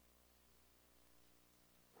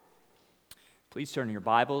Please turn your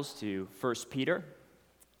Bibles to 1 Peter.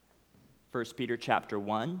 1 Peter chapter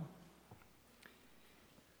 1.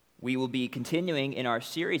 We will be continuing in our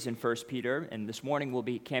series in 1 Peter, and this morning we'll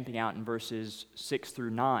be camping out in verses 6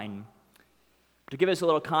 through 9. To give us a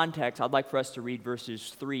little context, I'd like for us to read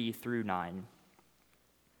verses 3 through 9.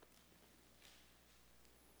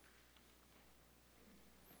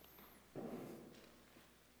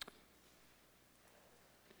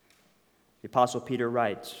 The Apostle Peter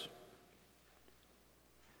writes,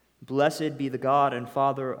 "Blessed be the God and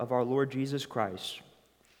Father of our Lord Jesus Christ.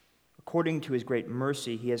 According to his great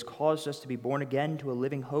mercy, he has caused us to be born again to a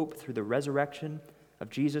living hope through the resurrection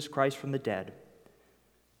of Jesus Christ from the dead,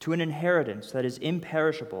 to an inheritance that is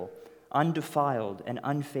imperishable, undefiled, and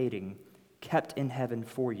unfading, kept in heaven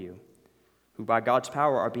for you, who by God's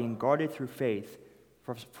power are being guarded through faith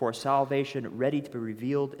for salvation ready to be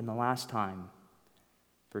revealed in the last time."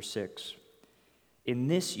 Verse 6, "In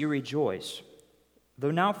this you rejoice, though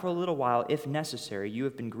now for a little while, if necessary, you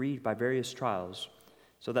have been grieved by various trials,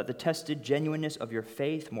 so that the tested genuineness of your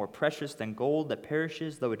faith, more precious than gold that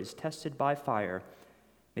perishes though it is tested by fire,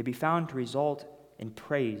 may be found to result in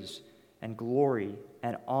praise and glory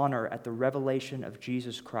and honor at the revelation of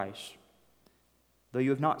Jesus Christ. Though you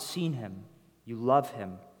have not seen him, you love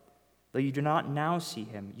him. Though you do not now see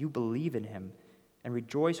him, you believe in him and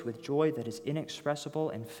rejoice with joy that is inexpressible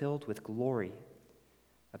and filled with glory,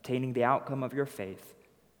 obtaining the outcome of your faith,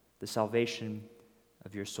 the salvation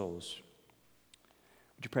of your souls."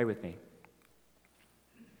 Would you pray with me?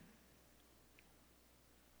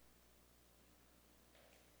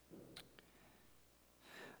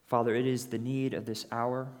 Father, it is the need of this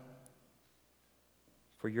hour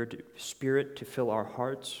for your Spirit to fill our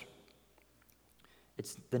hearts.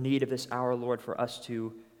 It's the need of this hour, Lord, for us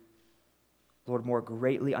to, Lord, more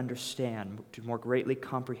greatly understand, to more greatly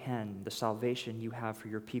comprehend the salvation you have for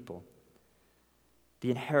your people,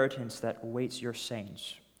 the inheritance that awaits your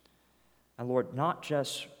saints. And Lord, not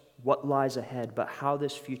just what lies ahead, but how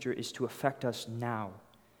this future is to affect us now.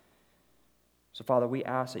 So Father, we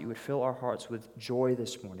ask that you would fill our hearts with joy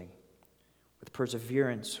this morning, with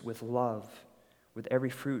perseverance, with love, with every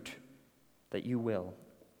fruit that you will.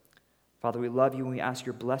 Father, we love you and we ask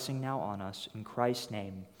your blessing now on us. In Christ's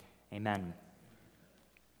name, amen.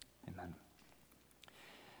 Amen.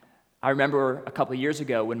 I remember a couple of years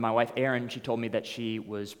ago when my wife Erin, she told me that she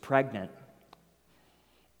was pregnant.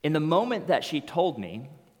 In the moment that she told me,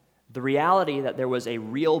 the reality that there was a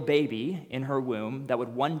real baby in her womb that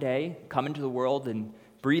would one day come into the world and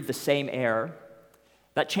breathe the same air,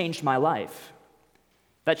 that changed my life.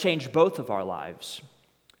 That changed both of our lives.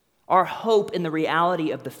 Our hope in the reality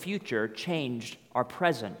of the future changed our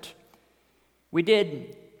present. We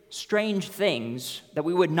did strange things that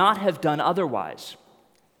we would not have done otherwise.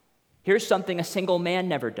 Here's something a single man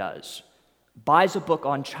never does: buys a book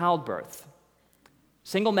on childbirth.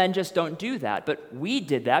 Single men just don't do that, but we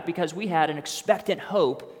did that because we had an expectant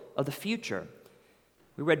hope of the future.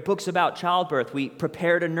 We read books about childbirth. We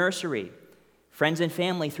prepared a nursery. Friends and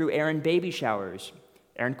family threw Erin baby showers.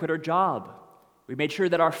 Erin quit her job. We made sure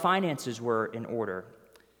that our finances were in order.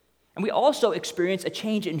 And we also experienced a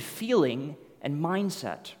change in feeling and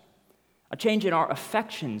mindset, a change in our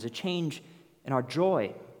affections, a change in our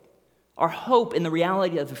joy. Our hope in the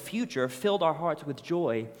reality of the future filled our hearts with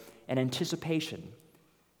joy and anticipation.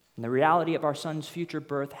 And the reality of our son's future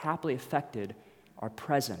birth happily affected our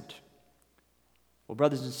present. Well,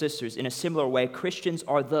 brothers and sisters, in a similar way, Christians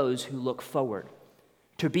are those who look forward.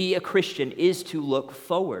 To be a Christian is to look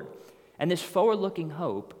forward. And this forward-looking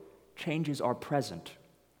hope changes our present.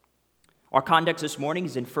 Our context this morning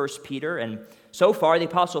is in 1 Peter, and so far the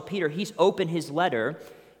Apostle Peter, he's opened his letter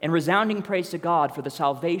in resounding praise to God for the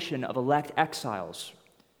salvation of elect exiles.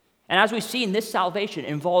 And as we've seen, this salvation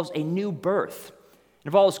involves a new birth. It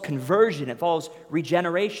involves conversion, it involves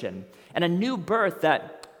regeneration, and a new birth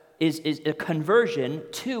that is a conversion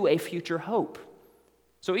to a future hope.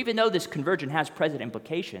 So even though this conversion has present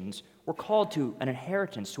implications, we're called to an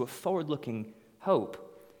inheritance, to a forward-looking hope.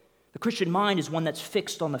 The Christian mind is one that's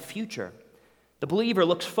fixed on the future. The believer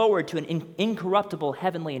looks forward to an incorruptible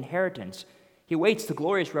heavenly inheritance. He awaits the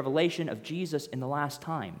glorious revelation of Jesus in the last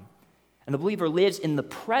time. And the believer lives in the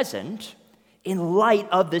present in light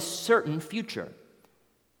of this certain future.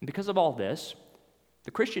 And because of all this,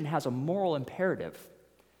 the Christian has a moral imperative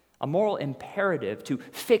to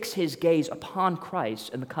fix his gaze upon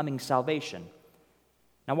Christ and the coming salvation.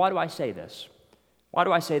 Now, why do I say this? Why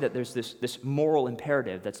do I say that there's this moral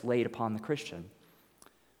imperative that's laid upon the Christian?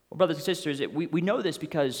 Well, brothers and sisters, we know this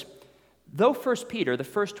because though 1 Peter, the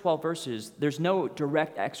first 12 verses, there's no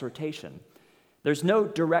direct exhortation, there's no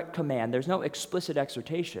direct command, there's no explicit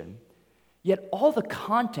exhortation, Yet all the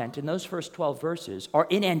content in those first 12 verses are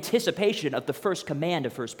in anticipation of the first command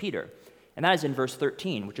of 1 Peter. And that is in verse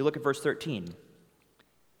 13. Would you look at verse 13?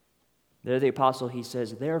 There the apostle, he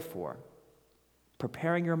says, "Therefore,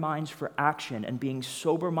 preparing your minds for action and being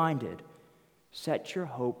sober-minded, set your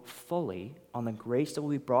hope fully on the grace that will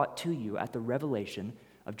be brought to you at the revelation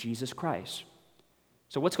of Jesus Christ."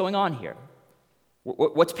 So what's going on here?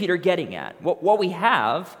 What's Peter getting at? What we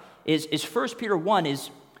have is 1 Peter 1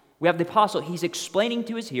 is, we have the apostle, he's explaining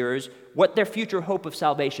to his hearers what their future hope of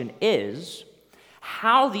salvation is,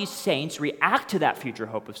 how these saints react to that future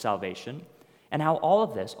hope of salvation, and how all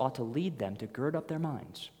of this ought to lead them to gird up their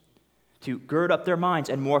minds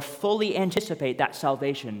and more fully anticipate that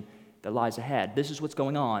salvation that lies ahead. This is what's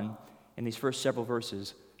going on in these first several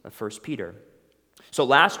verses of 1 Peter. So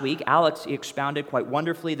last week, Alex expounded quite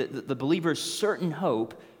wonderfully the believer's certain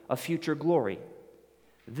hope of future glory.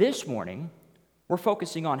 This morning, we're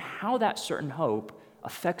focusing on how that certain hope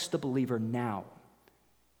affects the believer now,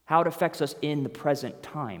 how it affects us in the present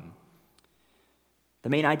time. The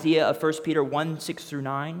main idea of 1 Peter 1, 6 through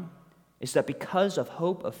 9 is that because of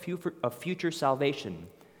hope of future salvation,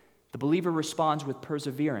 the believer responds with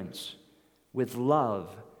perseverance, with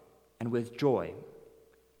love, and with joy.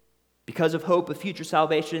 Because of hope of future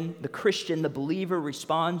salvation, the Christian, the believer,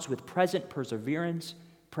 responds with present perseverance,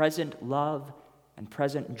 present love, and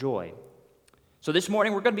present joy. So this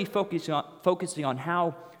morning we're going to be focusing on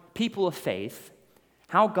how people of faith,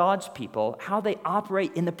 how God's people, how they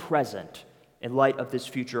operate in the present in light of this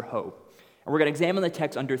future hope. And we're going to examine the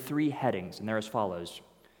text under three headings, and they're as follows.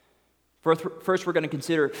 First, we're going to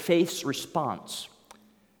consider faith's response.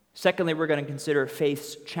 Secondly, we're going to consider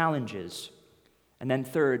faith's challenges. And then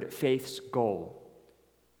third, faith's goal.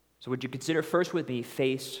 So would you consider first with me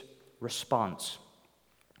faith's response?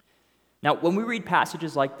 Now, when we read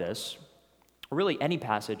passages like this, or really any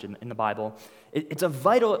passage in the Bible, it's of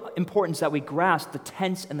vital importance that we grasp the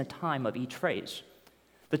tense and the time of each phrase,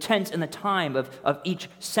 the tense and the time of each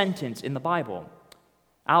sentence in the Bible.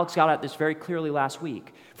 Alex got at this very clearly last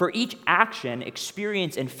week. For each action,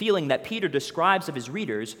 experience, and feeling that Peter describes of his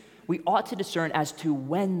readers, we ought to discern as to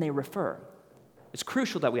when they refer. It's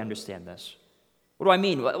crucial that we understand this. What do I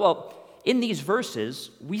mean? Well, in these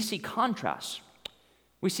verses, we see contrasts.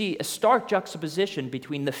 We see a stark juxtaposition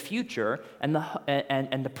between the future and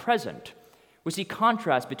the present. We see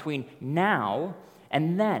contrast between now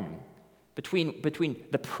and then, between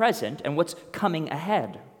the present and what's coming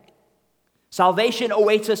ahead. Salvation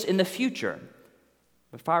awaits us in the future,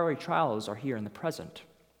 but fiery trials are here in the present.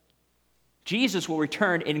 Jesus will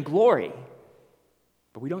return in glory,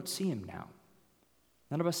 but we don't see him now.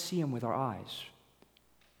 None of us see him with our eyes.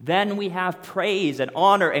 Then we have praise and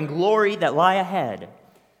honor and glory that lie ahead,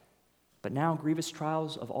 but now grievous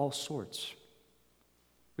trials of all sorts.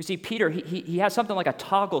 We see Peter, he has something like a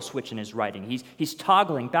toggle switch in his writing. He's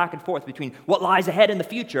toggling back and forth between what lies ahead in the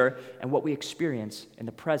future and what we experience in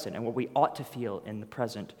the present and what we ought to feel in the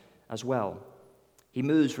present as well. He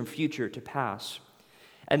moves from future to past.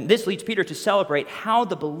 And this leads Peter to celebrate how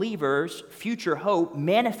the believer's future hope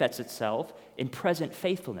manifests itself in present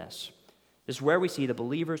faithfulness. This is where we see the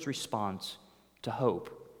believer's response to hope,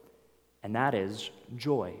 and that is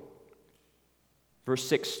joy. Verse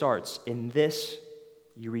 6 starts, "In this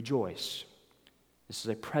you rejoice." This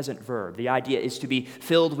is a present verb. The idea is to be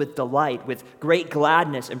filled with delight, with great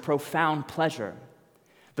gladness and profound pleasure.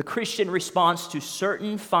 The Christian response to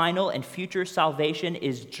certain final and future salvation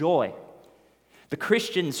is joy. The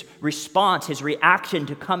Christian's response, his reaction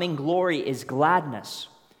to coming glory, is gladness.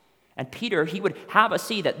 And Peter, he would have us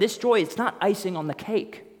see that this joy is not icing on the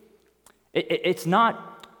cake. It's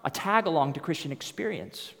not a tag-along to Christian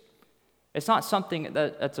experience. It's not something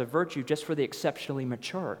that's a virtue just for the exceptionally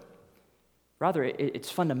mature. Rather, it's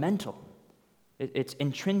fundamental. It's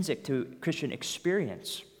intrinsic to Christian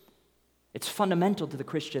experience. It's fundamental to the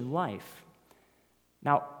Christian life.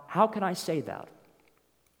 Now, how can I say that?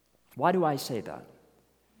 Why do I say that?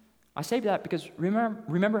 I say that because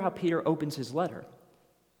remember how Peter opens his letter.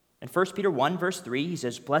 In 1 Peter 1, verse 3, he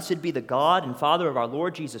says, "Blessed be the God and Father of our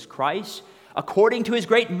Lord Jesus Christ. According to his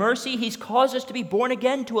great mercy, he's caused us to be born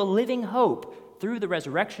again to a living hope through the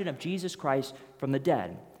resurrection of Jesus Christ from the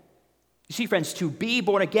dead." You see, friends, to be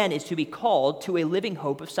born again is to be called to a living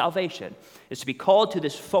hope of salvation. It's to be called to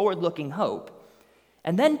this forward-looking hope.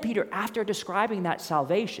 And then Peter, after describing that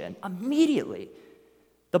salvation, immediately,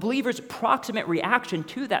 the believer's proximate reaction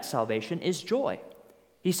to that salvation is joy.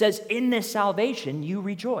 He says, "In this salvation you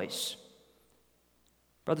rejoice."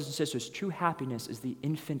 Brothers and sisters, true happiness is the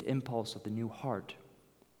infant impulse of the new heart.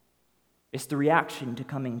 It's the reaction to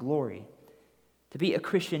coming glory. To be a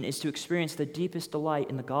Christian is to experience the deepest delight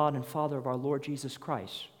in the God and Father of our Lord Jesus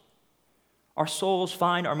Christ. Our souls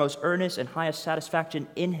find our most earnest and highest satisfaction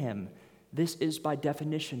in him. This is, by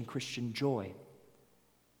definition, Christian joy.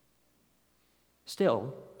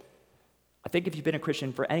 Still, I think if you've been a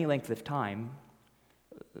Christian for any length of time,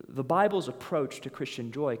 the Bible's approach to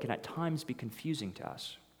Christian joy can at times be confusing to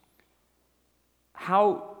us.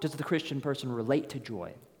 How does the Christian person relate to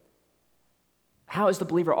joy? How is the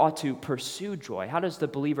believer ought to pursue joy? How does the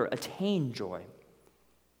believer attain joy?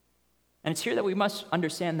 And it's here that we must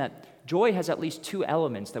understand that joy has at least two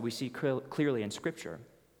elements that we see clearly in Scripture.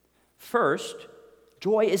 First,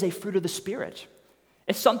 joy is a fruit of the Spirit.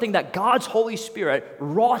 It's something that God's Holy Spirit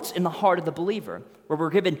wrought in the heart of the believer, where we're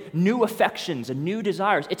given new affections and new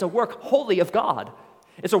desires. It's a work wholly of God.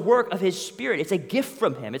 It's a work of his Spirit. It's a gift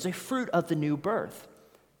from him. It's a fruit of the new birth.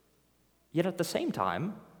 Yet at the same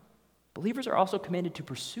time, believers are also commanded to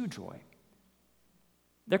pursue joy.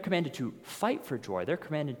 They're commanded to fight for joy. They're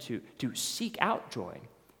commanded to seek out joy.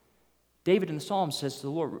 David in the Psalms says to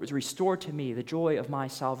the Lord, "Restore to me the joy of my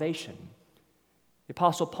salvation." The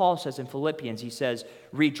Apostle Paul says in Philippians, he says,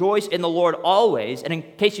 "Rejoice in the Lord always." And in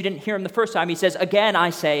case you didn't hear him the first time, he says, "Again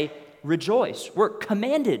I say, rejoice." We're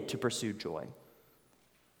commanded to pursue joy.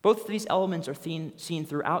 Both of these elements are seen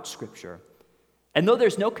throughout Scripture. And though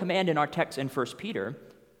there's no command in our text in 1 Peter,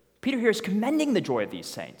 Peter here is commending the joy of these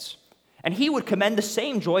saints. And he would commend the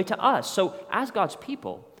same joy to us. So as God's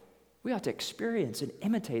people, we ought to experience and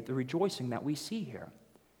imitate the rejoicing that we see here.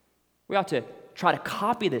 We ought to try to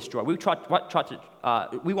copy this joy.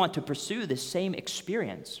 We want to pursue this same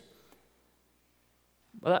experience.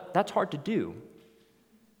 Well, that's hard to do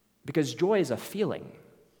because joy is a feeling.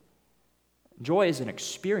 Joy is an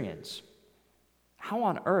experience. How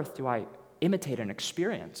on earth do I imitate an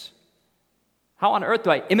experience? How on earth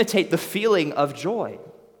do I imitate the feeling of joy?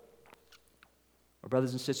 Well,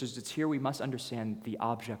 brothers and sisters, it's here we must understand the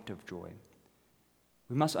object of joy.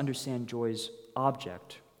 We must understand joy's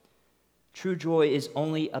object. True joy is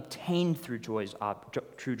only obtained through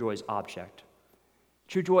true joy's object.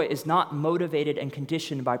 True joy is not motivated and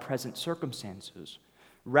conditioned by present circumstances.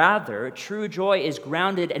 Rather, true joy is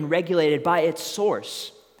grounded and regulated by its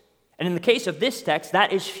source. And in the case of this text,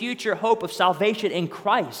 that is future hope of salvation in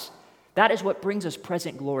Christ. That is what brings us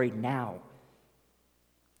present glory now.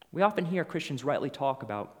 We often hear Christians rightly talk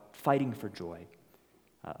about fighting for joy.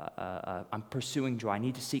 I'm pursuing joy. I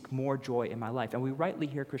need to seek more joy in my life. And we rightly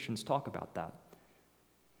hear Christians talk about that.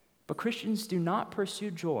 But Christians do not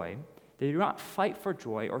pursue joy. They do not fight for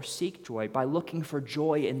joy or seek joy by looking for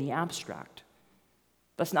joy in the abstract.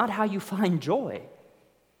 That's not how you find joy.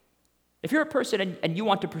 If you're a person and you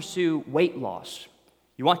want to pursue weight loss,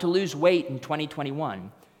 you want to lose weight in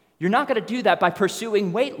 2021, you're not going to do that by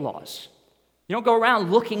pursuing weight loss. You don't go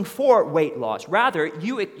around looking for weight loss. Rather,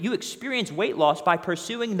 you experience weight loss by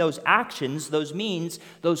pursuing those actions, those means,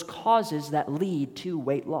 those causes that lead to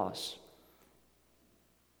weight loss.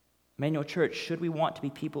 Emmanuel Church, should we want to be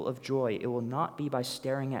people of joy, it will not be by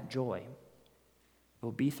staring at joy. It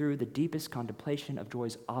will be through the deepest contemplation of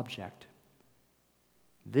joy's object.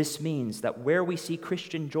 This means that where we see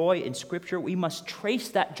Christian joy in Scripture, we must trace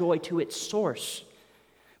that joy to its source.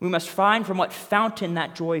 We must find from what fountain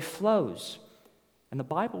that joy flows. And the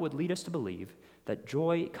Bible would lead us to believe that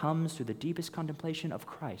joy comes through the deepest contemplation of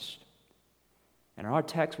Christ. And in our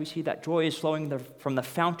text, we see that joy is flowing from the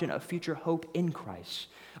fountain of future hope in Christ,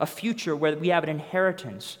 a future where we have an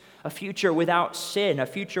inheritance, a future without sin, a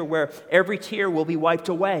future where every tear will be wiped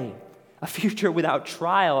away, a future without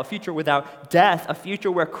trial, a future without death, a future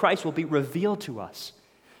where Christ will be revealed to us,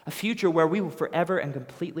 a future where we will forever and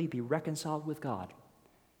completely be reconciled with God.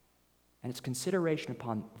 And it's consideration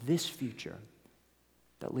upon this future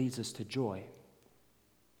that leads us to joy,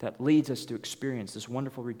 that leads us to experience this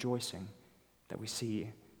wonderful rejoicing that we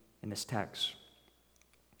see in this text.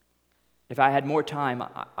 If I had more time,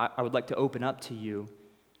 I would like to open up to you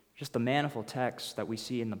just the manifold texts that we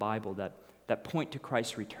see in the Bible that point to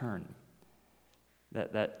Christ's return,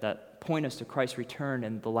 that point us to Christ's return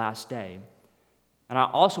in the last day. And I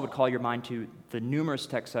also would call your mind to the numerous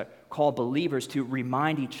texts that call believers to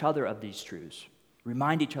remind each other of these truths,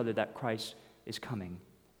 remind each other that Christ is coming.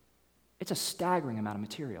 It's a staggering amount of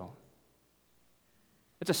material.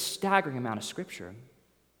 It's a staggering amount of Scripture.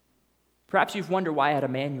 Perhaps you've wondered why at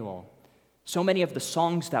Emmanuel, so many of the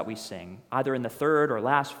songs that we sing, either in the third or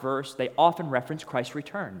last verse, they often reference Christ's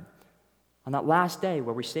return on that last day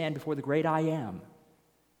where we stand before the great I Am.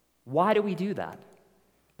 Why do we do that?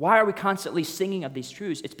 Why are we constantly singing of these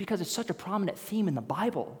truths? It's because it's such a prominent theme in the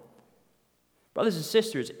Bible. Brothers and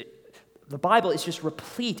sisters, the Bible is just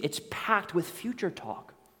replete. It's packed with future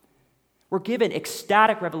talk. We're given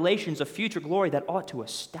ecstatic revelations of future glory that ought to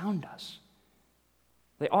astound us.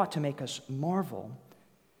 They ought to make us marvel.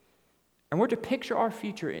 And we're to picture our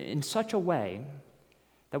future in such a way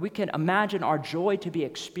that we can imagine our joy to be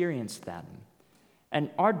experienced then. And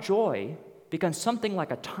our joy becomes something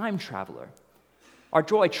like a time traveler. Our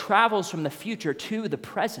joy travels from the future to the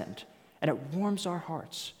present, and it warms our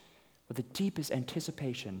hearts with the deepest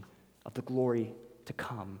anticipation of the glory to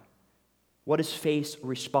come. What is faith's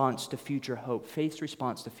response to future hope? Faith's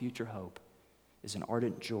response to future hope is an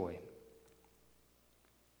ardent joy.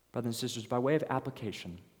 Brothers and sisters, by way of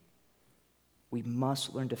application, we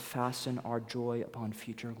must learn to fasten our joy upon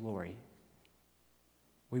future glory.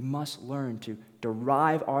 We must learn to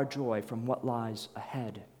derive our joy from what lies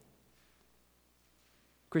ahead.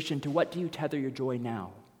 Christian, to what do you tether your joy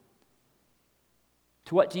now?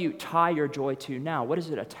 To what do you tie your joy to now? What is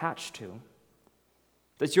it attached to?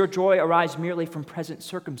 Does your joy arise merely from present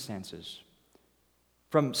circumstances,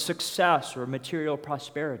 from success or material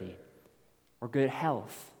prosperity or good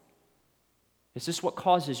health? Is this what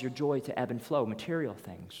causes your joy to ebb and flow? Material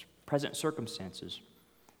things, present circumstances?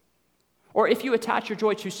 Or if you attach your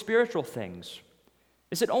joy to spiritual things,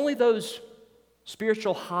 is it only those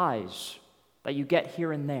spiritual highs that you get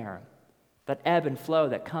here and there, that ebb and flow,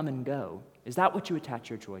 that come and go? Is that what you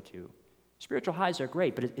attach your joy to? Spiritual highs are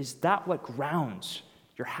great, but is that what grounds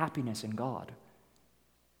your happiness in God?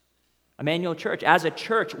 Emmanuel Church, as a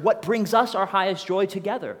church, what brings us our highest joy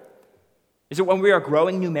together? Is it when we are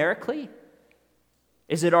growing numerically?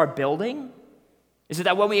 Is it our building? Is it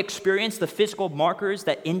that when we experience the physical markers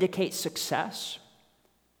that indicate success?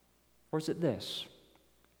 Or is it this?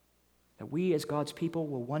 That we as God's people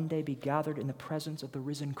will one day be gathered in the presence of the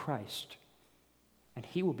risen Christ, and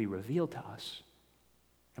he will be revealed to us,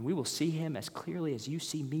 and we will see him as clearly as you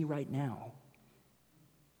see me right now.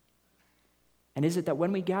 And is it that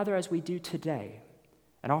when we gather as we do today,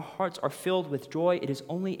 and our hearts are filled with joy, it is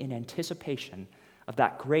only in anticipation of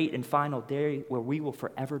that great and final day where we will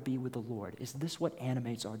forever be with the Lord? Is this what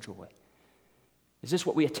animates our joy? Is this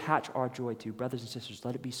what we attach our joy to? Brothers and sisters,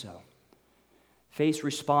 let it be so. Faith's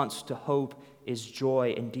response to hope is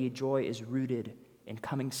joy. Indeed, joy is rooted in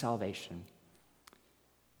coming salvation.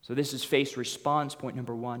 So this is faith's response, point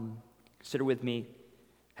number one. Consider with me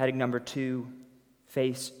heading number two,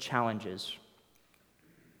 faith's challenges.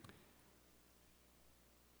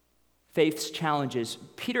 Faith's challenges.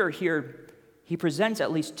 Peter here, he presents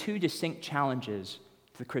at least two distinct challenges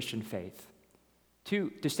to the Christian faith.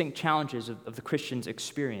 Two distinct challenges of the Christian's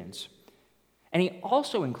experience. And he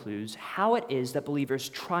also includes how it is that believers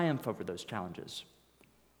triumph over those challenges.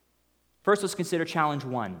 First, let's consider challenge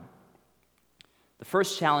one. The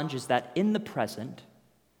first challenge is that in the present,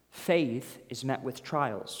 faith is met with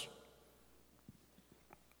trials.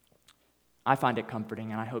 I find it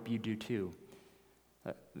comforting, and I hope you do too.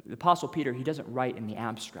 The Apostle Peter, he doesn't write in the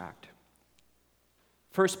abstract.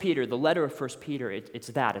 1 Peter, the letter of 1 Peter, it's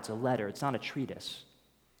a letter. It's not a treatise.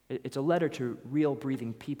 It's a letter to real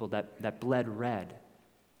breathing people that bled red.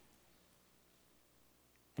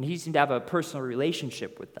 And he seemed to have a personal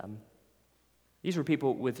relationship with them. These were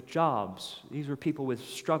people with jobs. These were people with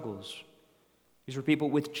struggles. These were people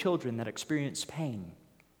with children that experienced pain.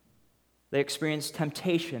 They experienced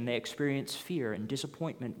temptation. They experienced fear and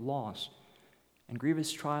disappointment, loss, and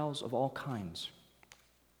grievous trials of all kinds.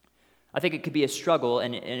 I think it could be a struggle,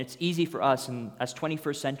 and it's easy for us as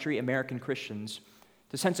 21st century American Christians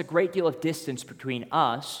to sense a great deal of distance between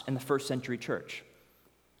us and the first century church.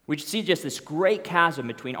 We see just this great chasm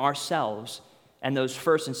between ourselves and those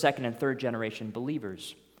first and second and third generation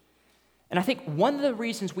believers. And I think one of the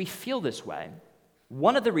reasons we feel this way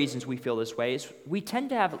is we tend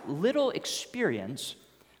to have little experience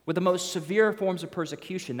with the most severe forms of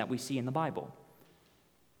persecution that we see in the Bible.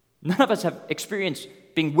 None of us have experienced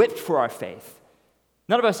being whipped for our faith.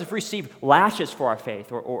 None of us have received lashes for our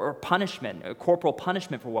faith or punishment, or corporal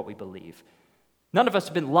punishment for what we believe. None of us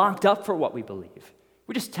have been locked up for what we believe.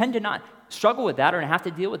 We just tend to not struggle with that or have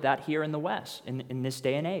to deal with that here in the West in this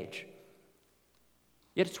day and age.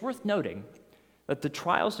 Yet it's worth noting that the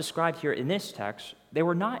trials described here in this text, they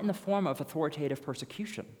were not in the form of authoritative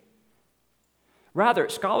persecution. Rather,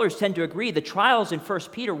 scholars tend to agree the trials in 1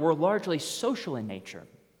 Peter were largely social in nature.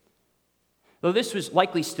 Though this was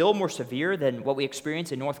likely still more severe than what we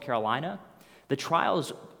experience in North Carolina, the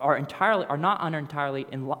trials are not entirely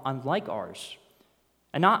unlike ours,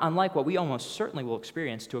 and not unlike what we almost certainly will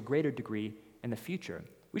experience to a greater degree in the future.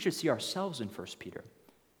 We should see ourselves in 1 Peter.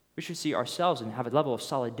 We should see ourselves and have a level of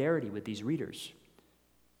solidarity with these readers.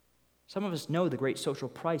 Some of us know the great social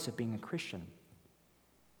price of being a Christian.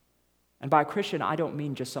 And by a Christian, I don't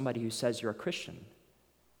mean just somebody who says you're a Christian.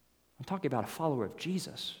 I'm talking about a follower of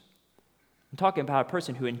Jesus. I'm talking about a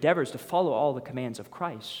person who endeavors to follow all the commands of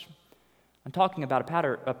Christ. I'm talking about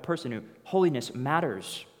a person who holiness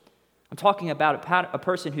matters. I'm talking about a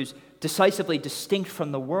person who's decisively distinct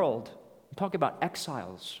from the world. I'm talking about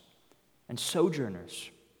exiles and sojourners.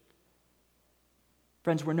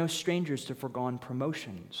 Friends, we're no strangers to foregone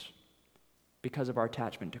promotions because of our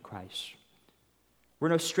attachment to Christ. We're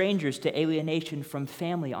no strangers to alienation from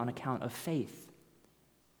family on account of faith.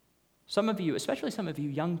 Some of you, especially some of you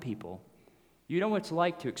young people, you know what it's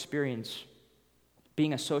like to experience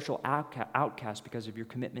being a social outcast because of your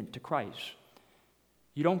commitment to Christ.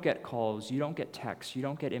 You don't get calls, you don't get texts, you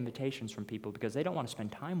don't get invitations from people because they don't want to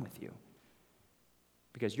spend time with you.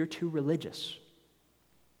 Because you're too religious,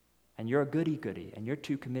 and you're a goody-goody, and you're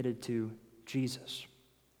too committed to Jesus.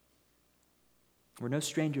 We're no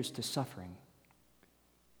strangers to suffering.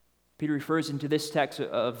 Peter refers into this text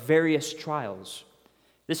of various trials.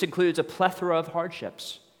 This includes a plethora of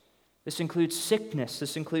hardships. This includes sickness.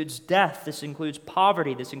 This includes death. This includes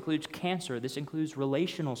poverty. This includes cancer. This includes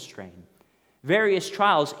relational strain. Various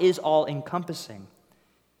trials is all-encompassing.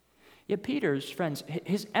 Yet Peter's, friends,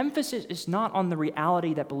 his emphasis is not on the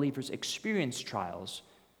reality that believers experience trials,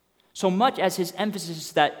 so much as his emphasis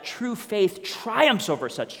is that true faith triumphs over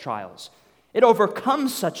such trials. It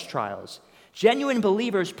overcomes such trials. Genuine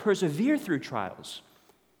believers persevere through trials.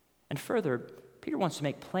 And further, Peter wants to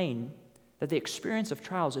make plain that the experience of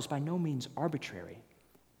trials is by no means arbitrary.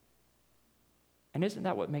 And isn't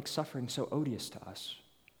that what makes suffering so odious to us?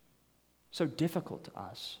 So difficult to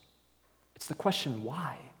us? It's the question,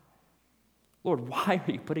 why? Lord, why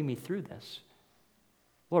are you putting me through this?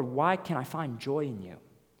 Lord, why can I find joy in you?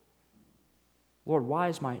 Lord, why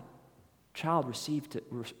has my child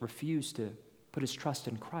refused to put his trust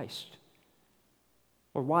in Christ?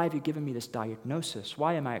 Or why have you given me this diagnosis?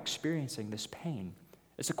 Why am I experiencing this pain?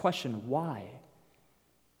 It's a question, why?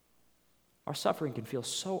 Our suffering can feel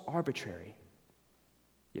so arbitrary.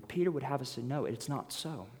 Yet Peter would have us to know it's not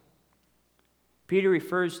so. Peter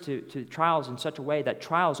refers to trials in such a way that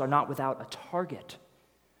trials are not without a target.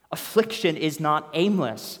 Affliction is not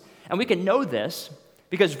aimless. And we can know this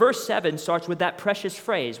because verse 7 starts with that precious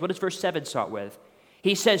phrase. What does verse 7 start with?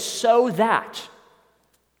 He says, so that.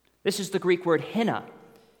 This is the Greek word hina.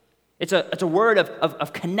 It's a word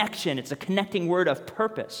of connection. It's a connecting word of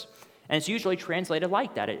purpose. And it's usually translated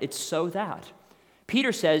like that. It's so that.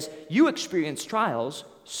 Peter says, you experience trials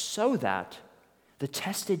so that the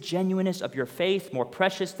tested genuineness of your faith, more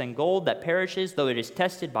precious than gold that perishes, though it is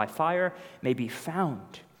tested by fire, may be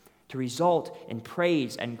found to result in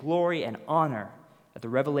praise and glory and honor at the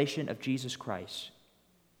revelation of Jesus Christ.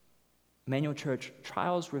 Emmanuel Church,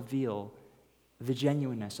 trials reveal the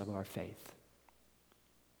genuineness of our faith.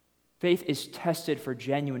 Faith is tested for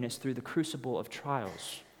genuineness through the crucible of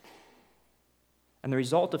trials. And the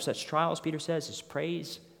result of such trials, Peter says, is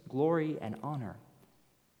praise, glory, and honor.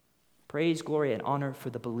 Praise, glory, and honor for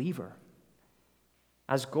the believer.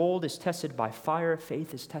 As gold is tested by fire,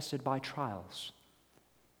 faith is tested by trials.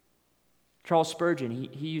 Charles Spurgeon,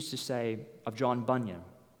 he used to say of John Bunyan,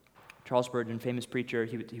 Charles Spurgeon, famous preacher,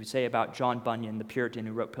 he would say about John Bunyan, the Puritan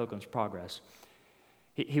who wrote Pilgrim's Progress.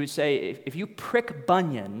 He would say, if you prick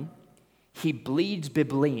Bunyan, he bleeds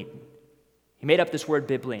bibline. He made up this word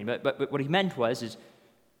bibline, but what he meant is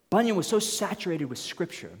Bunyan was so saturated with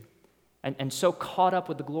Scripture and so caught up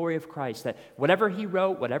with the glory of Christ that whatever he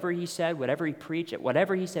wrote, whatever he said, whatever he preached,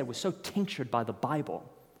 whatever he said was so tinctured by the Bible.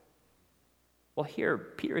 Well, here,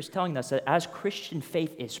 Peter is telling us that as Christian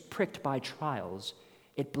faith is pricked by trials,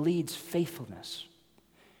 it bleeds faithfulness.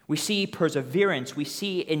 We see perseverance, we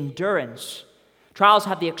see endurance. Trials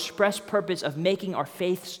have the express purpose of making our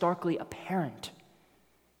faith starkly apparent.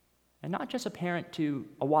 And not just apparent to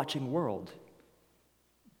a watching world,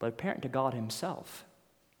 but apparent to God himself.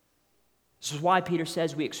 This is why Peter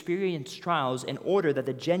says we experience trials in order that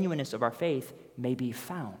the genuineness of our faith may be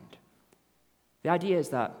found. The idea is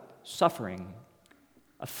that suffering,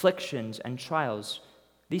 afflictions, and trials,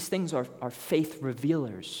 these things are faith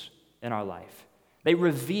revealers in our life. They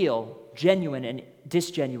reveal genuine and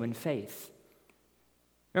disgenuine faith.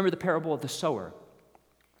 Remember the parable of the sower,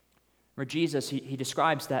 where Jesus, he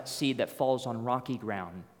describes that seed that falls on rocky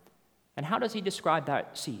ground. And how does he describe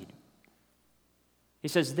that seed? He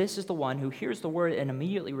says, this is the one who hears the word and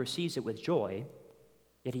immediately receives it with joy,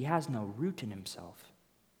 yet he has no root in himself,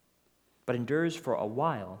 but endures for a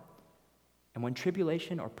while. And when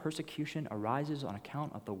tribulation or persecution arises on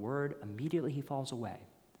account of the word, immediately he falls away.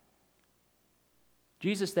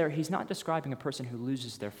 Jesus there, he's not describing a person who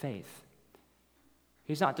loses their faith.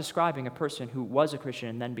 He's not describing a person who was a Christian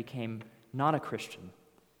and then became not a Christian.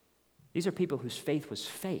 These are people whose faith was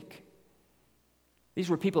fake. These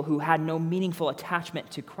were people who had no meaningful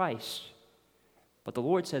attachment to Christ. But the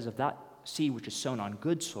Lord says of that seed which is sown on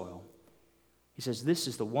good soil, he says, this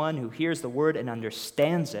is the one who hears the word and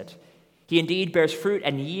understands it. He indeed bears fruit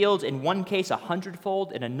and yields, in one case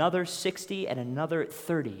 100-fold, in another 60, and another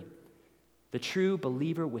 30. The true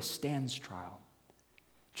believer withstands trial.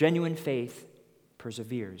 Genuine faith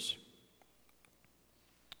perseveres.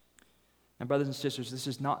 Now, brothers and sisters, this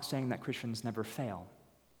is not saying that Christians never fail.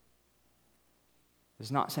 This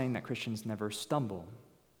is not saying that Christians never stumble.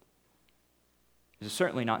 This is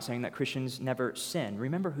certainly not saying that Christians never sin.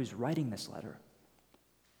 Remember who's writing this letter.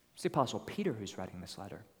 It's the Apostle Peter who's writing this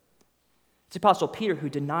letter. It's the Apostle Peter who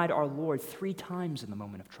denied our Lord 3 times in the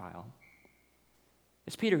moment of trial.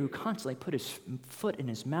 It's Peter who constantly put his foot in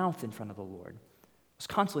his mouth in front of the Lord, was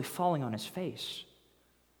constantly falling on his face.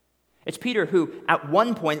 It's Peter who, at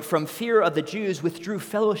one point, from fear of the Jews, withdrew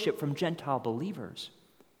fellowship from Gentile believers.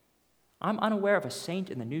 I'm unaware of a saint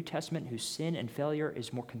in the New Testament whose sin and failure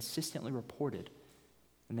is more consistently reported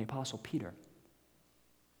than the Apostle Peter.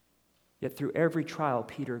 Yet through every trial,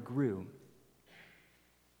 Peter grew.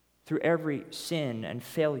 Through every sin and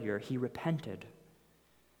failure, he repented.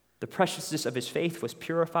 The preciousness of his faith was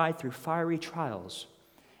purified through fiery trials.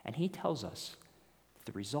 And he tells us that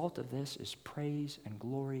the result of this is praise and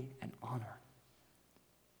glory and honor.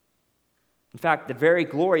 In fact, this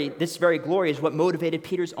very glory is what motivated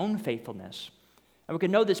Peter's own faithfulness. And we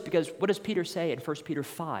can know this because what does Peter say in 1 Peter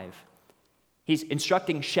 5? He's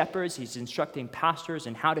instructing shepherds, he's instructing pastors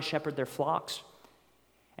in how to shepherd their flocks.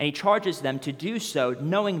 And he charges them to do so,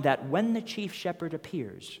 knowing that when the chief shepherd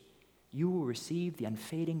appears, you will receive the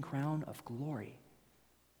unfading crown of glory.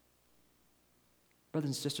 Brothers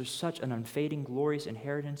and sisters, such an unfading, glorious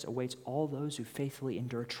inheritance awaits all those who faithfully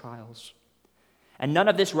endure trials. And none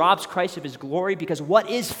of this robs Christ of his glory, because what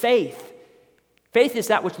is faith? Faith is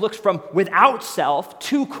that which looks from without self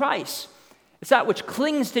to Christ. It's that which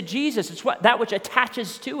clings to Jesus. It's that which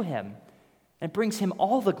attaches to him and brings him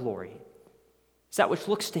all the glory. It's that which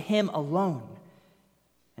looks to him alone.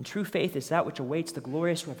 And true faith is that which awaits the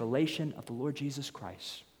glorious revelation of the Lord Jesus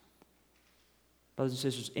Christ. Brothers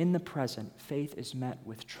and sisters, in the present, faith is met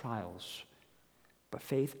with trials, but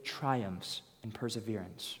faith triumphs in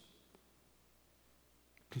perseverance.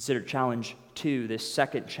 Consider challenge 2, this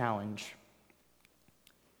second challenge.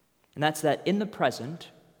 And that's that in the present,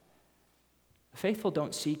 the faithful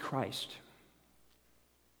don't see Christ.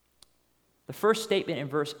 The first statement in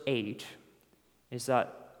verse 8 is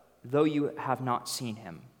that though you have not seen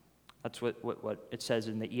him. That's what it says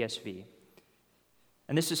in the ESV.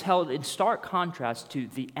 And this is held in stark contrast to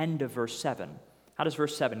the end of verse 7. How does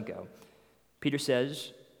verse 7 go? Peter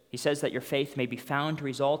says, he says that your faith may be found to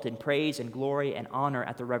result in praise and glory and honor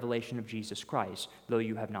at the revelation of Jesus Christ, though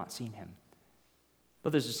you have not seen him.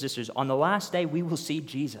 Brothers and sisters, on the last day we will see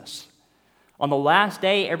Jesus. On the last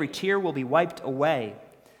day every tear will be wiped away.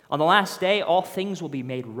 On the last day all things will be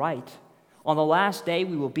made right. On the last day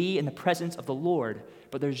we will be in the presence of the Lord.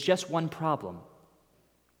 But there's just one problem.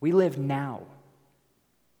 We live now.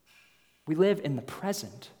 We live in the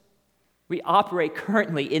present. We operate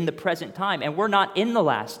currently in the present time, and we're not in the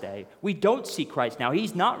last day. We don't see Christ now.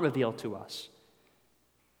 He's not revealed to us.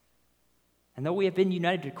 And though we have been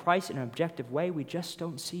united to Christ in an objective way, we just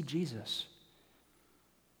don't see Jesus.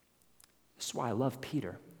 This is why I love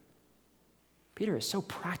Peter. Peter is so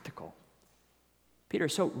practical. Peter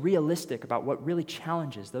is so realistic about what really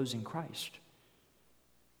challenges those in Christ.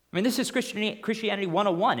 I mean, this is Christianity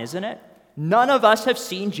 101, isn't it? None of us have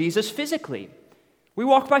seen Jesus physically. We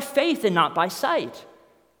walk by faith and not by sight.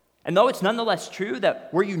 And though it's nonetheless true that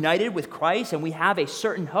we're united with Christ and we have a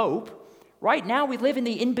certain hope, right now we live in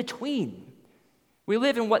the in-between. We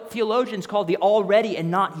live in what theologians call the already and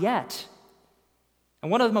not yet. And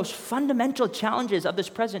one of the most fundamental challenges of this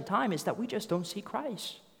present time is that we just don't see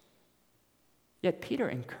Christ. Yet Peter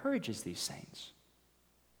encourages these saints.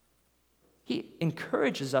 He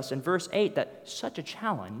encourages us in verse 8 that such a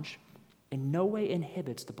challenge in no way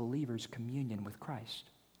inhibits the believer's communion with Christ.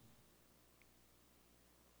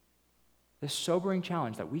 This sobering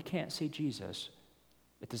challenge that we can't see Jesus,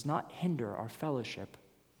 it does not hinder our fellowship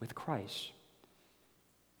with Christ.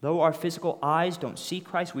 Though our physical eyes don't see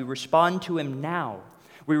Christ, we respond to him now.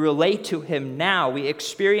 We relate to him now. We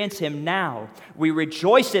experience him now. We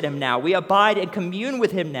rejoice in him now. We abide and commune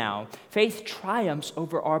with him now. Faith triumphs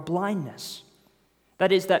over our blindness.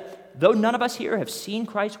 That is, that though none of us here have seen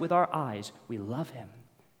Christ with our eyes, we love him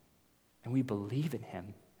and we believe in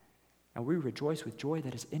him and we rejoice with joy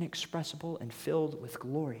that is inexpressible and filled with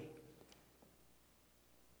glory.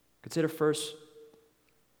 Consider first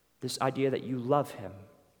this idea that you love him.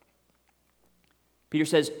 Peter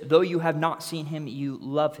says, though you have not seen him, you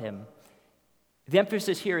love him. The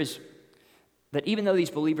emphasis here is that even though these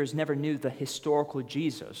believers never knew the historical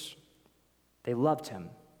Jesus, they loved him.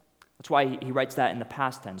 That's why he writes that in the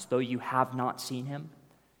past tense, though you have not seen him.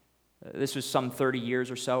 This was some 30 years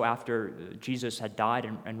or so after Jesus had died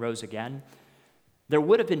and rose again. There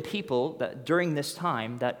would have been people that during this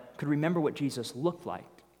time that could remember what Jesus looked like.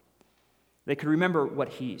 They could remember what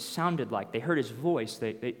he sounded like. They heard his voice.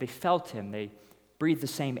 They felt him. They breathed the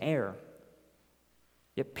same air.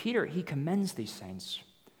 Yet Peter, he commends these saints,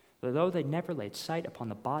 that though they never laid sight upon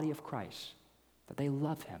the body of Christ, that they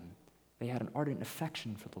love him. They had an ardent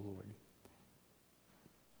affection for the Lord.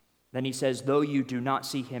 Then he says, though you do not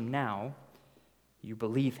see him now, you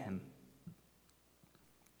believe him.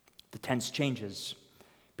 The tense changes.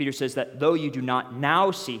 Peter says that though you do not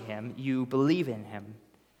now see him, you believe in him.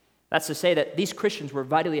 That's to say that these Christians were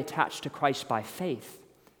vitally attached to Christ by faith.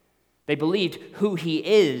 They believed who he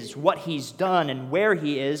is, what he's done, and where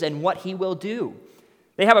he is, and what he will do.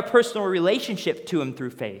 They have a personal relationship to him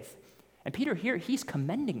through faith. And Peter here, he's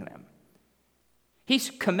commending them. He's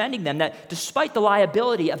commending them that despite the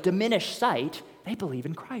liability of diminished sight, they believe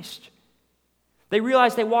in Christ. They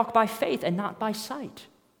realize they walk by faith and not by sight.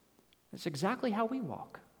 That's exactly how we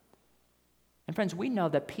walk. And friends, we know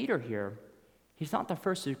that Peter here, he's not the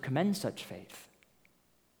first to commend such faith.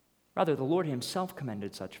 Rather, the Lord himself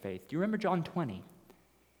commended such faith. Do you remember John 20?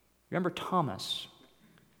 Remember Thomas?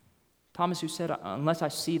 Thomas who said, unless I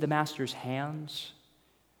see the Master's hands,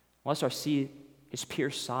 unless I see his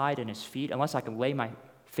pierced side and his feet, unless I can lay my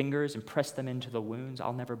fingers and press them into the wounds,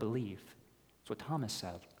 I'll never believe. That's what Thomas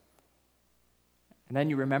said. And then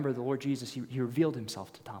you remember the Lord Jesus, he revealed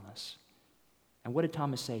himself to Thomas. And what did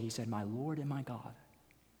Thomas say? He said, my Lord and my God.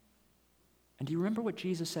 And do you remember what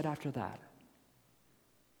Jesus said after that?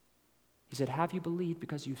 He said, have you believed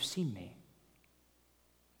because you've seen me?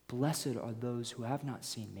 Blessed are those who have not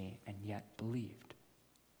seen me and yet believed.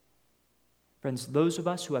 Friends, those of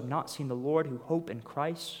us who have not seen the Lord, who hope in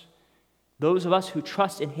Christ, those of us who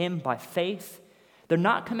trust in him by faith, they're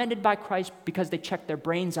not commended by Christ because they check their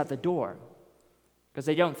brains at the door, because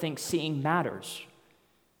they don't think seeing matters.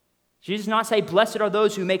 Jesus does not say, blessed are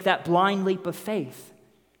those who make that blind leap of faith.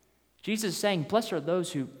 Jesus is saying, blessed are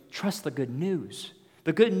those who trust the good news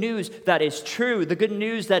that is true, the good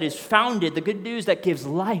news that is founded, the good news that gives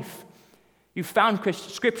life. You found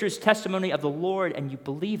Scripture's testimony of the Lord and you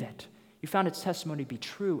believe it. You found its testimony to be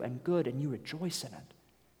true and good and you rejoice in it.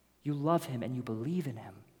 You love him and you believe in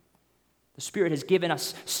him. The Spirit has given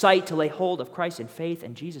us sight to lay hold of Christ in faith,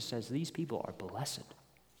 and Jesus says these people are blessed.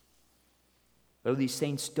 Though these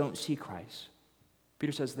saints don't see Christ,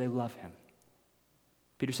 Peter says they love him.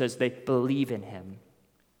 Peter says they believe in him.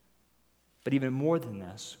 But even more than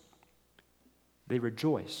this, they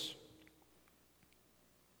rejoice.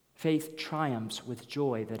 Faith triumphs with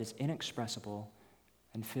joy that is inexpressible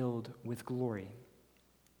and filled with glory.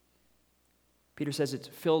 Peter says it's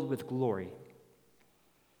filled with glory.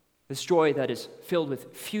 This joy that is filled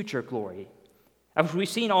with future glory. As we've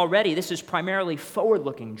seen already, this is primarily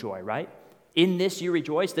forward-looking joy, right? In this you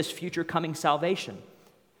rejoice, this future coming salvation.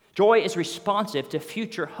 Joy is responsive to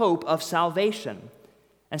future hope of salvation.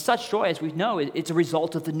 And such joy, as we know, it's a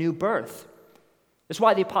result of the new birth. That's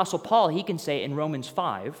why the Apostle Paul, he can say in Romans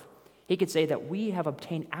 5, he could say that we have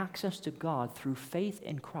obtained access to God through faith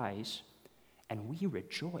in Christ, and we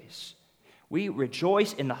rejoice. We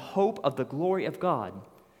rejoice in the hope of the glory of God.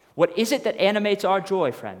 What is it that animates our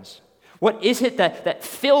joy, friends? What is it that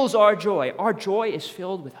fills our joy? Our joy is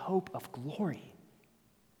filled with hope of glory.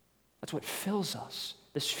 That's what fills us,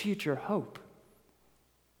 this future hope.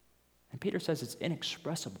 And Peter says it's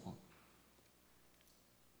inexpressible.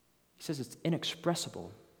 He says it's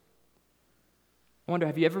inexpressible. I wonder,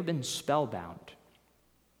 have you ever been spellbound?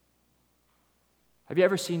 Have you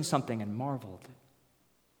ever seen something and marveled?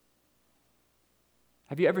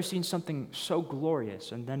 Have you ever seen something so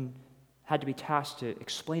glorious and then had to be tasked to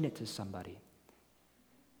explain it to somebody?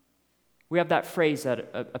 We have that phrase that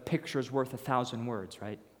a picture is worth 1,000 words,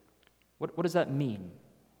 right? What does that mean?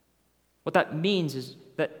 What that means is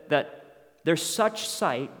that there's such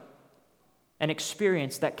sight and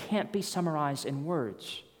experience that can't be summarized in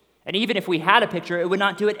words. And even if we had a picture, it would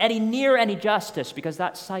not do it any justice because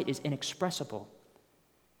that sight is inexpressible.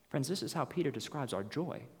 Friends, this is how Peter describes our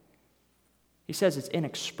joy. He says it's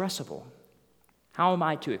inexpressible. How am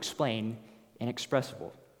I to explain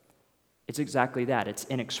inexpressible? It's exactly that. It's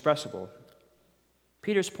inexpressible.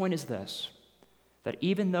 Peter's point is this, that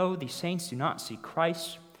even though the saints do not see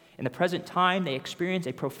Christ, in the present time they experience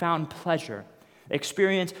a profound pleasure. They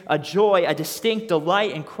experience a joy, a distinct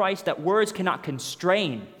delight in Christ that words cannot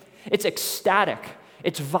constrain. It's ecstatic.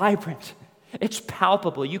 It's vibrant. It's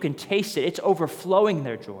palpable. You can taste it. It's overflowing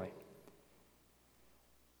their joy.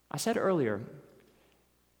 I said earlier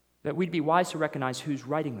that we'd be wise to recognize who's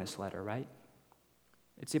writing this letter, right?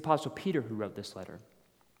 It's the Apostle Peter who wrote this letter.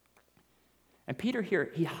 And Peter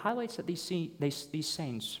here, he highlights that these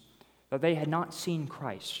saints, that they had not seen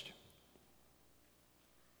Christ.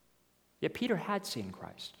 Yet Peter had seen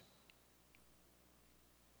Christ.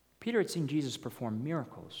 Peter had seen Jesus perform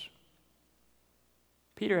miracles.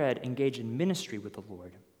 Peter had engaged in ministry with the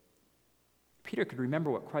Lord. Peter could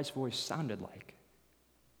remember what Christ's voice sounded like.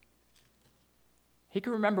 He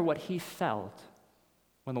could remember what he felt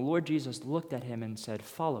when the Lord Jesus looked at him and said,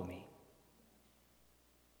 "Follow me."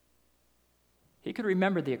 He could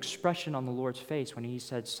remember the expression on the Lord's face when he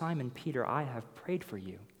said, "Simon Peter, I have prayed for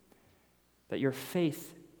you, that your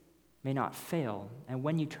faith may not fail, and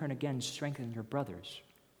when you turn again, strengthen your brothers."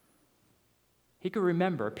 Peter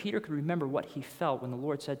could remember what he felt when the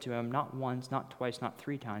Lord said to him, not once, not twice, not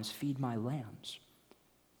 3 times, "Feed my lambs."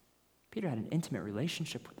 Peter had an intimate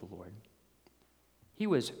relationship with the Lord. He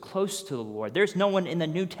was close to the Lord. There's no one in the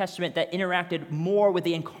New Testament that interacted more with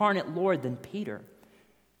the incarnate Lord than Peter.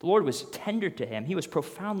 The Lord was tender to him. He was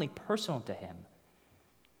profoundly personal to him.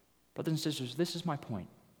 Brothers and sisters, this is my point.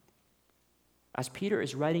 As Peter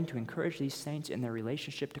is writing to encourage these saints in their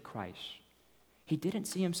relationship to Christ, he didn't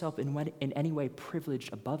see himself in any way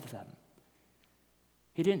privileged above them.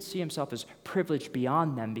 He didn't see himself as privileged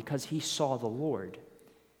beyond them because he saw the Lord.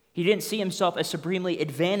 He didn't see himself as supremely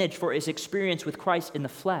advantaged for his experience with Christ in the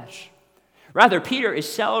flesh. Rather, Peter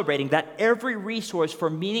is celebrating that every resource for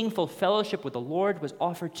meaningful fellowship with the Lord was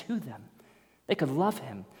offered to them. They could love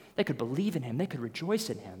him. They could believe in him. They could rejoice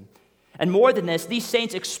in him. And more than this, these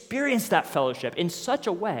saints experienced that fellowship in such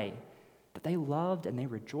a way that they loved and they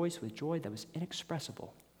rejoiced with joy that was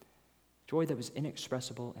inexpressible. Joy that was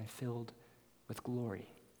inexpressible and filled with glory.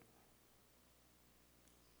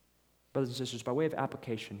 Brothers and sisters, by way of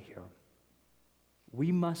application here,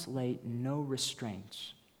 we must lay no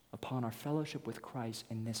restraints upon our fellowship with Christ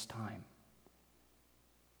in this time.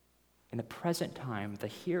 In the present time, the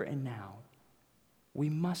here and now, we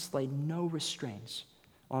must lay no restraints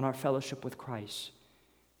on our fellowship with Christ.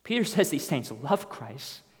 Peter says these saints love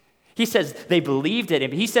Christ. He says they believed in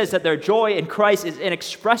him. He says that their joy in Christ is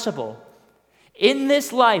inexpressible. In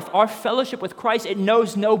this life, our fellowship with Christ, it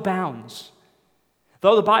knows no bounds.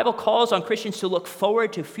 Though the Bible calls on Christians to look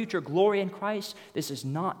forward to future glory in Christ, this is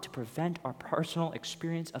not to prevent our personal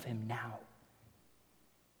experience of him now.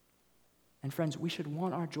 And friends, we should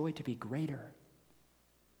want our joy to be greater.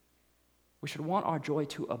 We should want our joy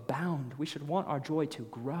to abound. We should want our joy to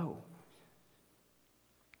grow.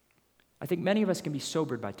 I think many of us can be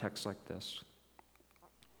sobered by texts like this.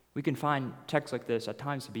 We can find texts like this at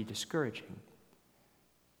times to be discouraging.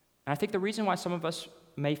 And I think the reason why some of us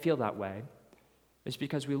may feel that way is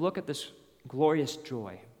because we look at this glorious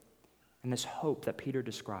joy and this hope that Peter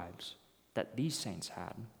describes that these saints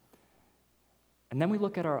had. And then we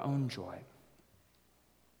look at our own joy.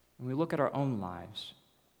 And we look at our own lives.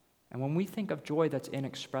 And when we think of joy that's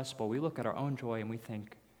inexpressible, we look at our own joy and we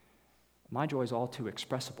think, my joy is all too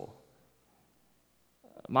expressible.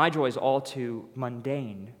 My joy is all too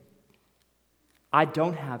mundane. I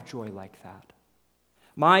don't have joy like that.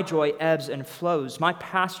 My joy ebbs and flows. My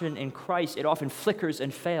passion in Christ, it often flickers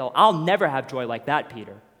and fails. I'll never have joy like that,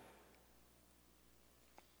 Peter.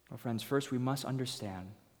 Well, friends, first we must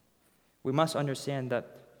understand. We must understand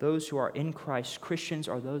that those who are in Christ, Christians,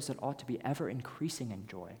 are those that ought to be ever increasing in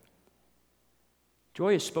joy.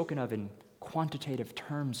 Joy is spoken of in quantitative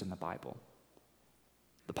terms in the Bible.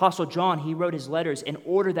 The Apostle John, he wrote his letters in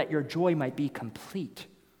order that your joy might be complete.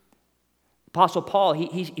 Apostle Paul,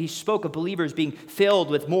 he spoke of believers being filled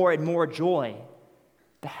with more and more joy.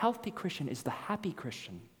 The healthy Christian is the happy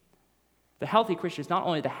Christian. The healthy Christian is not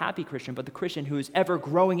only the happy Christian, but the Christian who is ever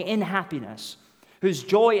growing in happiness, whose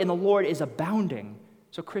joy in the Lord is abounding.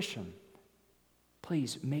 So Christian,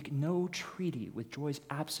 please make no treaty with joy's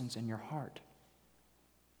absence in your heart.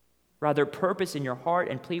 Rather, purpose in your heart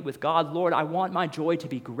and plead with God, Lord, I want my joy to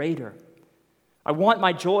be greater. I want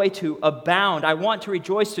my joy to abound. I want to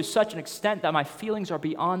rejoice to such an extent that my feelings are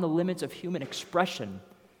beyond the limits of human expression.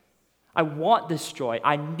 I want this joy.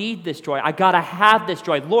 I need this joy. I gotta have this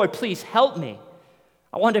joy. Lord, please help me.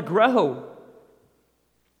 I want to grow.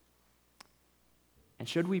 And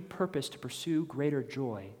should we purpose to pursue greater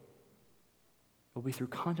joy, it will be through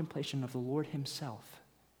contemplation of the Lord himself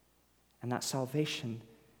and that salvation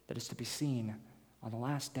that is to be seen on the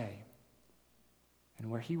last day,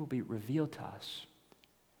 and where he will be revealed to us,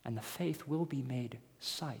 and the faith will be made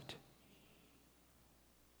sight.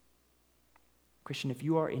 Christian, if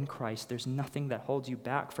you are in Christ, there's nothing that holds you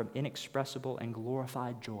back from inexpressible and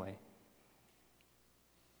glorified joy.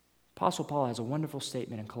 Apostle Paul has a wonderful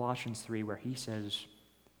statement in Colossians 3 where he says,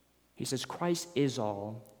 Christ is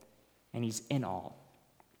all, and he's in all.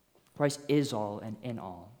 Christ is all and in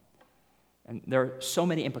all. And there are so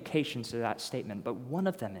many implications to that statement, but one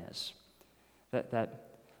of them is that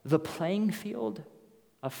the playing field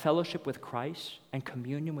of fellowship with Christ and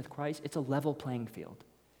communion with Christ, it's a level playing field.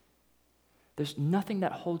 There's nothing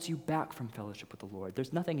that holds you back from fellowship with the Lord.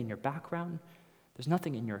 There's nothing in your background. There's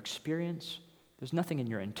nothing in your experience. There's nothing in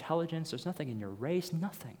your intelligence. There's nothing in your race,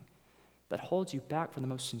 nothing that holds you back from the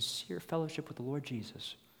most sincere fellowship with the Lord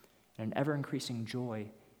Jesus and an ever-increasing joy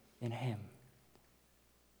in him.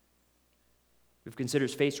 We've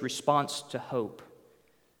considered faith's response to hope.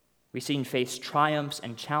 We've seen faith's triumphs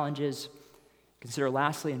and challenges. Consider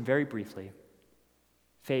lastly and very briefly,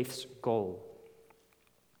 faith's goal.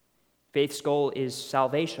 Faith's goal is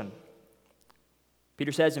salvation.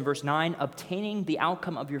 Peter says in verse 9, obtaining the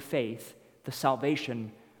outcome of your faith, the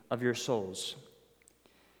salvation of your souls.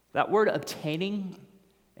 That word obtaining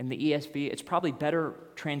in the ESV, it's probably better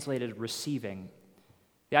translated receiving.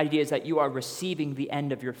 The idea is that you are receiving the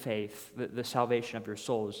end of your faith, the salvation of your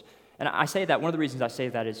souls. And I say that, one of the reasons I say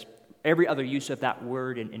that is every other use of that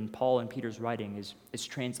word in Paul and Peter's writing is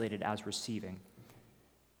translated as receiving.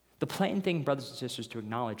 The plain thing, brothers and sisters, to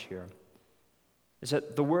acknowledge here is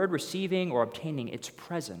that the word receiving or obtaining, it's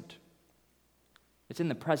present. It's in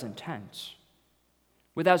the present tense.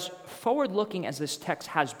 With as forward-looking as this text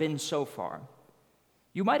has been so far,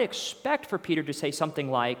 you might expect for Peter to say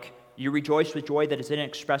something like, you rejoice with joy that is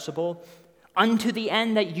inexpressible, unto the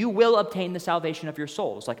end that you will obtain the salvation of your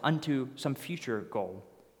souls, like unto some future goal.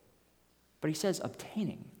 But he says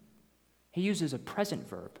obtaining. He uses a present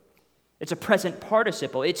verb. It's a present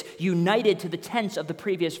participle. It's united to the tense of the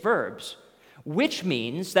previous verbs, which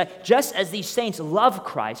means that just as these saints love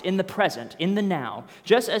Christ in the present, in the now,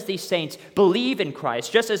 just as these saints believe in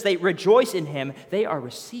Christ, just as they rejoice in him, they are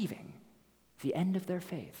receiving the end of their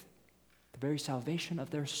faith, the very salvation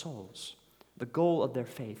of their souls, the goal of their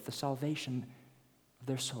faith, the salvation of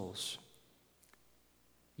their souls.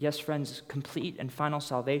 Yes, friends, complete and final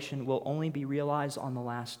salvation will only be realized on the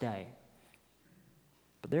last day.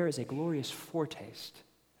 But there is a glorious foretaste.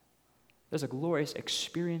 There's a glorious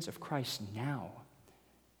experience of Christ now.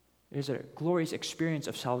 There's a glorious experience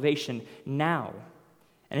of salvation now.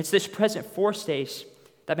 And it's this present foretaste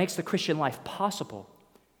that makes the Christian life possible.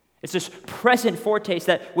 It's this present foretaste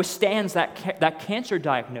that withstands that cancer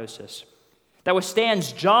diagnosis, that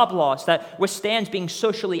withstands job loss, that withstands being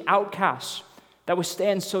socially outcast, that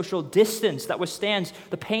withstands social distance, that withstands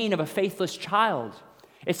the pain of a faithless child.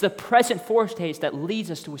 It's the present foretaste that leads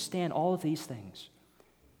us to withstand all of these things.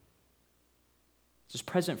 It's this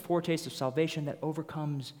present foretaste of salvation that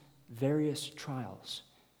overcomes various trials.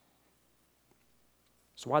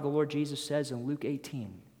 That's why the Lord Jesus says in Luke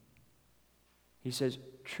 18, he says,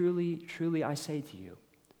 truly, truly I say to you,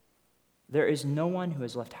 there is no one who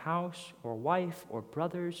has left house or wife or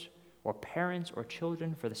brothers or parents or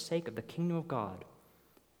children for the sake of the kingdom of God.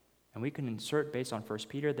 And we can insert based on 1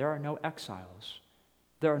 Peter, there are no exiles,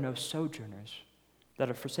 there are no sojourners that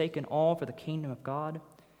have forsaken all for the kingdom of God,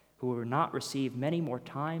 who will not receive many more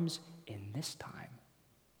times in this time.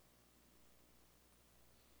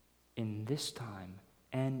 In this time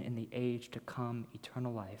and in the age to come,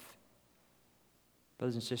 eternal life.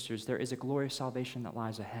 Brothers and sisters, there is a glorious salvation that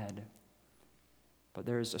lies ahead, but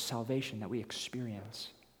there is a salvation that we experience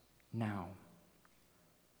now.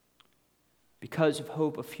 Because of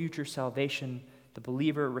hope of future salvation, the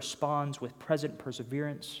believer responds with present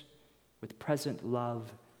perseverance, with present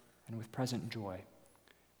love, and with present joy.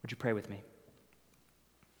 Would you pray with me?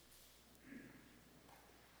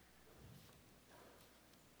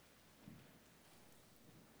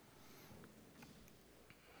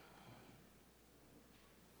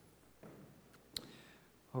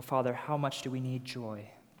 Oh, Father, how much do we need joy?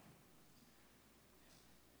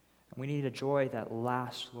 And we need a joy that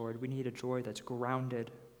lasts, Lord. We need a joy that's grounded,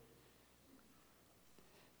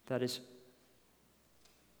 that is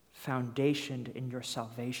foundationed in your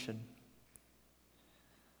salvation.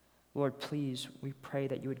 Lord, please, we pray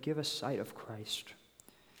that you would give us sight of Christ,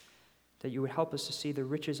 that you would help us to see the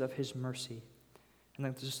riches of his mercy, and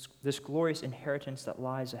that this glorious inheritance that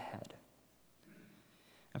lies ahead.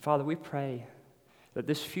 And Father, we pray that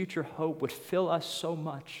this future hope would fill us so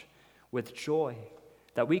much with joy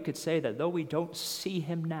that we could say that though we don't see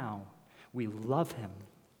him now, we love him.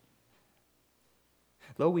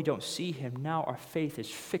 Though we don't see him now, our faith is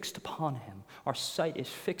fixed upon him. Our sight is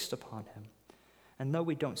fixed upon him. And though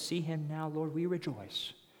we don't see him now, Lord, we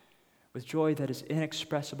rejoice. with joy that is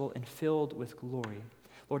inexpressible and filled with glory.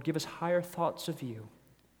 Lord, give us higher thoughts of you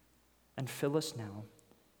and fill us now.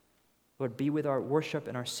 Lord, be with our worship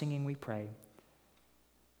and our singing, we pray,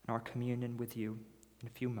 and our communion with you in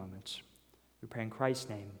a few moments. We pray in Christ's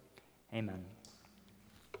name. Amen.